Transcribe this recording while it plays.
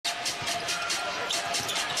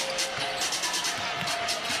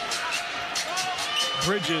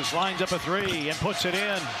Bridges lines up a three and puts it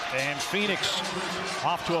in. And Phoenix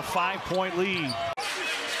off to a 5-point lead.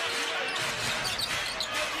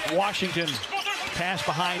 Washington pass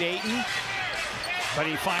behind Ayton, but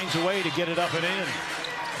he finds a way to get it up and in.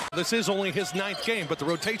 This is only his 9th game, but the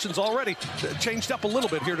rotation's already changed up a little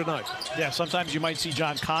bit here tonight. Yeah, sometimes you might see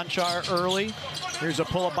John Conchar early. Here's a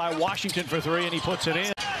pull-up by Washington for three, and he puts it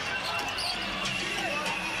in.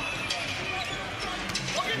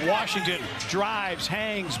 Washington drives,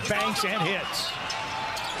 hangs, banks, and hits.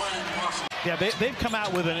 Yeah, they've come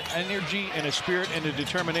out with an energy and a spirit and a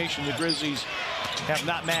determination the Grizzlies have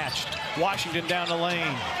not matched. Washington down the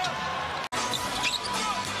lane.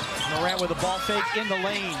 Morant with a ball fake in the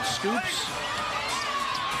lane. Scoops.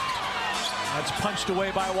 That's punched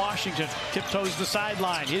away by Washington. Tiptoes the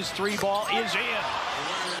sideline. His three ball is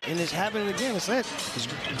in. And it's happening again. It's that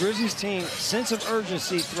Grizzlies team sense of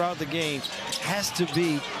urgency throughout the game has to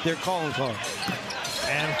be their calling card.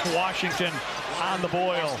 And Washington on the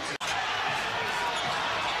boil.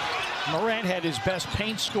 Morant had his best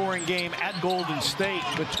paint scoring game at Golden State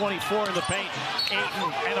with 24 in the paint.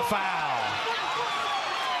 Ayton and a foul.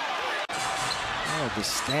 Oh, the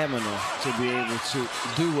stamina to be able to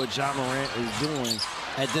do what Ja Morant is doing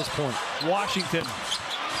at this point. Washington.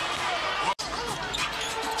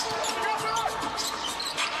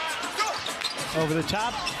 Over the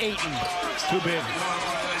top, Ayton. Too big.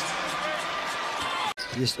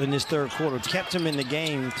 In this third quarter, kept him in the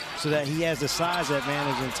game so that he has the size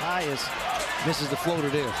advantage, and Tyus misses the floater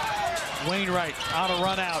there. Wainwright on a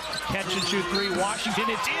run out. Catch and shoot three. Washington,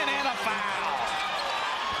 it's in and a foul.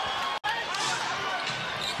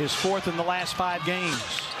 His 4th in the last 5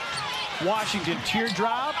 games. Washington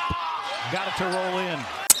teardrop. Got it to roll in.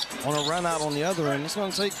 On a run out on the other end, it's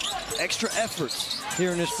going to take extra efforts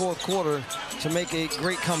here in this 4th quarter to make a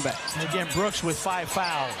great comeback. And again, Brooks with 5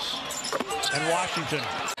 fouls. And Washington.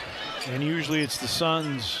 And usually it's the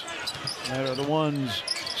Suns that are the ones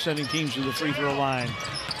sending teams to the free throw line.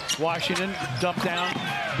 Washington dump down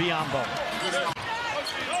Biyombo.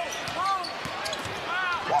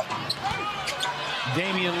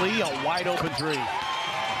 Damian Lee, a wide open three.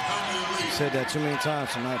 Said that too many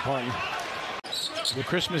times tonight, partner. The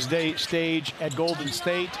Christmas Day stage at Golden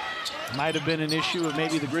State might have been an issue of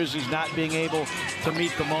maybe the Grizzlies not being able to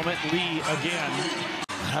meet the moment. Lee again.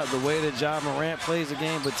 The way that Ja Morant plays the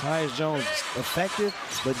game, but Tyus Jones effective,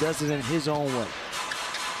 but does it in his own way.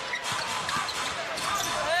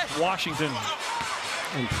 Washington.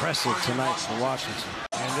 Impressive tonight for Washington.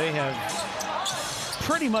 And they have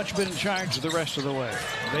pretty much been in charge the rest of the way.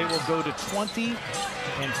 They will go to 20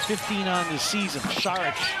 and 15 on the season.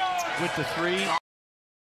 Saric with the three.